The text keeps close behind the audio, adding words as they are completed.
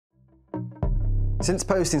Since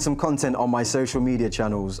posting some content on my social media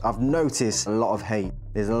channels, I've noticed a lot of hate.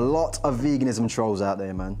 There's a lot of veganism trolls out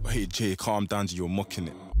there, man. Hey Jay, calm down, you're mocking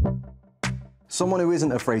it. Someone who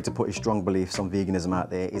isn't afraid to put his strong beliefs on veganism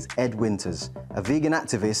out there is Ed Winters, a vegan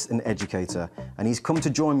activist and educator, and he's come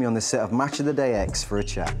to join me on the set of Match of the Day X for a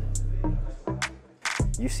chat.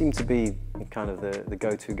 You seem to be kind of the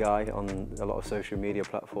go-to guy on a lot of social media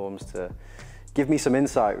platforms to give me some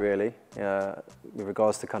insight, really, with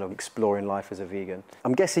regards to kind of exploring life as a vegan.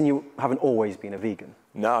 I'm guessing you haven't always been a vegan.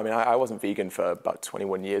 No, I mean, I wasn't vegan for about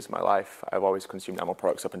 21 years of my life. I've always consumed animal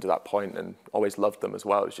products up until that point and always loved them as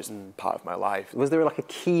well. It was just part of my life. Was there like a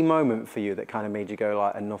key moment for you that kind of made you go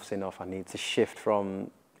like, enough's enough, I need to shift from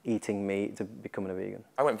eating meat to becoming a vegan?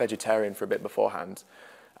 I went vegetarian for a bit beforehand.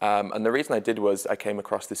 And the reason I did was I came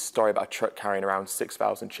across this story about a truck carrying around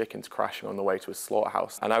 6,000 chickens crashing on the way to a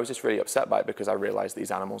slaughterhouse. And I was just really upset by it because I realized these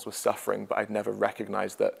animals were suffering, but I'd never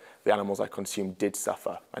recognized that the animals I consumed did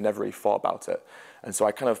suffer. I never really thought about it. And so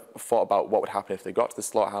I kind of thought about what would happen if they got to the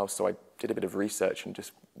slaughterhouse. So I did a bit of research and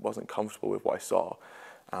just wasn't comfortable with what I saw.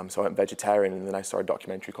 So I went vegetarian, and then I saw a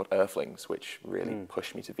documentary called Earthlings, which really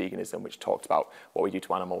pushed me to veganism, which talked about what we do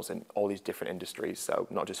to animals in all these different industries. So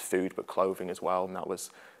not just food, but clothing as well. And that was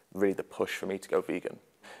really the push for me to go vegan.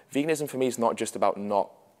 Veganism for me is not just about not,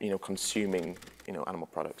 consuming, animal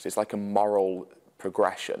products. It's like a moral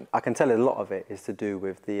progression. I can tell a lot of it is to do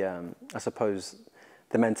with the, I suppose,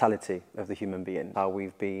 the mentality of the human being. How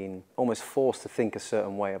we've been almost forced to think a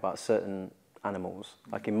certain way about certain animals.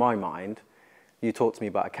 Like in my mind, you talk to me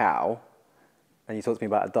about a cow and you talk to me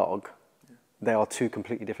about a dog. They are two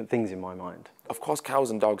completely different things in my mind. Of course, cows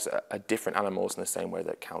and dogs are different animals in the same way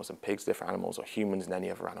that cows and pigs are different animals, or humans and any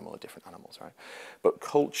other animal are different animals, right? But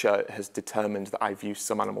culture has determined that I view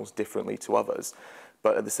some animals differently to others.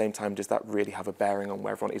 But at the same time, does that really have a bearing on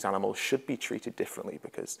whether or not these animals should be treated differently?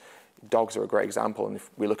 Because dogs are a great example, and if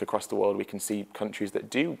we look across the world, we can see countries that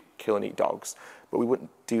do kill and eat dogs, but we wouldn't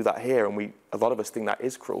do that here, and a lot of us think that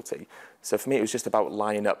is cruelty. So for me, it was just about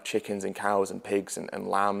lining up chickens and cows and pigs and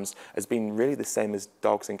lambs as being really the same as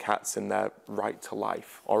dogs and cats in their right to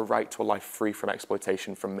life, or right to a life free from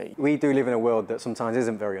exploitation from me. We do live in a world that sometimes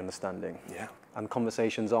isn't very understanding. Yeah. And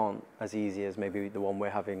conversations aren't as easy as maybe the one we're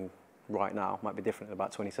having right now. Might be different in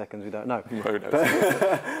about 20 seconds, we don't know. Who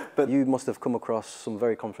knows? But you must have come across some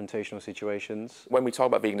very confrontational situations. When we talk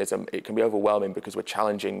about veganism, it can be overwhelming because we're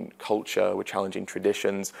challenging culture, we're challenging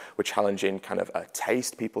traditions, we're challenging kind of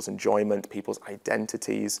taste, people's enjoyment, people's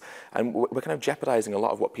identities, and we're kind of jeopardizing a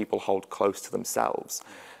lot of what people hold close to themselves.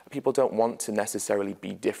 People don't want to necessarily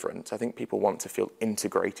be different. I think people want to feel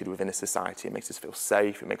integrated within a society. It makes us feel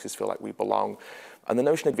safe, it makes us feel like we belong. And the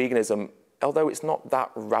notion of veganism, although it's not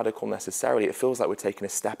that radical necessarily, it feels like we're taking a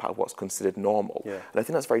step out of what's considered normal. Yeah. And I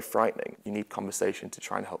think that's very frightening. You need conversation to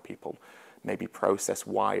try and help people maybe process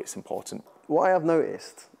why it's important. What I have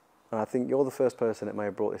noticed, and I think you're the first person that may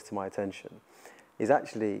have brought this to my attention, is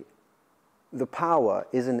actually the power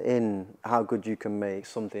isn't in how good you can make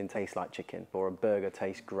something taste like chicken or a burger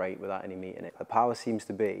taste great without any meat in it. The power seems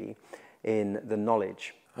to be in the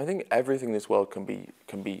knowledge. I think everything in this world can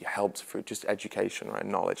be helped through just education, right?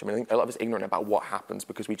 Knowledge. I mean, I think a lot of us are ignorant about what happens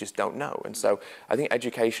because we just don't know. And so I think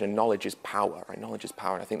education and knowledge is power, right? Knowledge is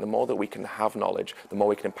power. And I think the more that we can have knowledge, the more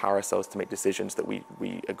we can empower ourselves to make decisions that we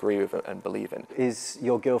agree with and believe in. Is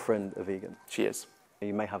your girlfriend a vegan? She is.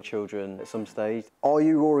 You may have children at some stage. Are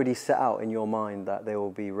you already set out in your mind that they will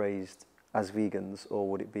be raised as vegans, or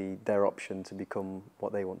would it be their option to become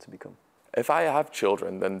what they want to become? If I have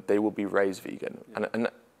children, then they will be raised vegan. Yeah. And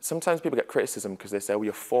sometimes people get criticism because they say, well,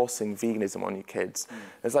 you're forcing veganism on your kids.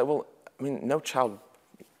 It's like, well, I mean, no child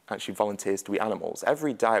actually volunteers to eat animals.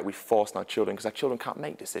 Every diet we force on our children because our children can't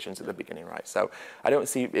make decisions at the beginning, right? So I don't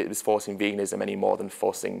see it as forcing veganism any more than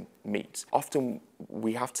forcing meat. Often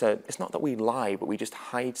we have to, it's not that we lie, but we just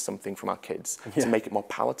hide something from our kids to make it more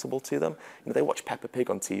palatable to them. They watch Peppa Pig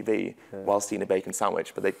on TV whilst eating a bacon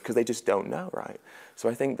sandwich, but because they just don't know, right? So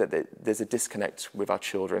I think that there's a disconnect with our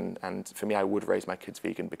children, and for me, I would raise my kids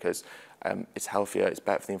vegan because it's healthier, it's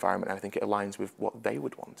better for the environment, and I think it aligns with what they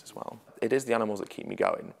would want as well. It is the animals that keep me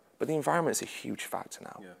going, but the environment's a huge factor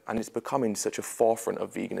now, and it's becoming such a forefront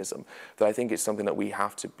of veganism that I think it's something that we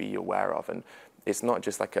have to be aware of, and it's not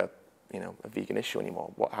just like a vegan issue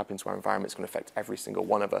anymore. What happens to our environment is going to affect every single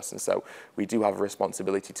one of us, and so we do have a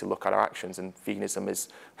responsibility to look at our actions, and veganism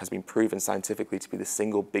has been proven scientifically to be the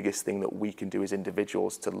single biggest thing that we can do as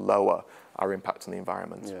individuals to lower our impact on the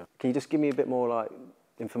environment. Yeah. Can you just give me a bit more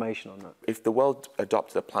information on that? If the world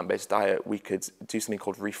adopted a plant-based diet, we could do something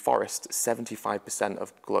called reforest 75%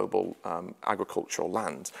 of global agricultural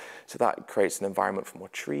land. So that creates an environment for more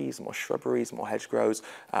trees, more shrubberies, more hedgerows,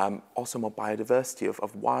 also more biodiversity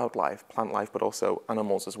of wildlife, plant life, but also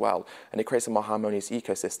animals as well. And it creates a more harmonious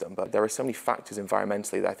ecosystem. But there are so many factors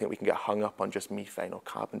environmentally that I think we can get hung up on just methane or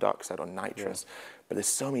carbon dioxide or nitrous. Yeah. But there's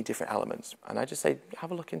so many different elements. And I just say,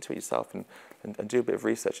 have a look into it yourself and do a bit of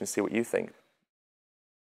research and see what you think.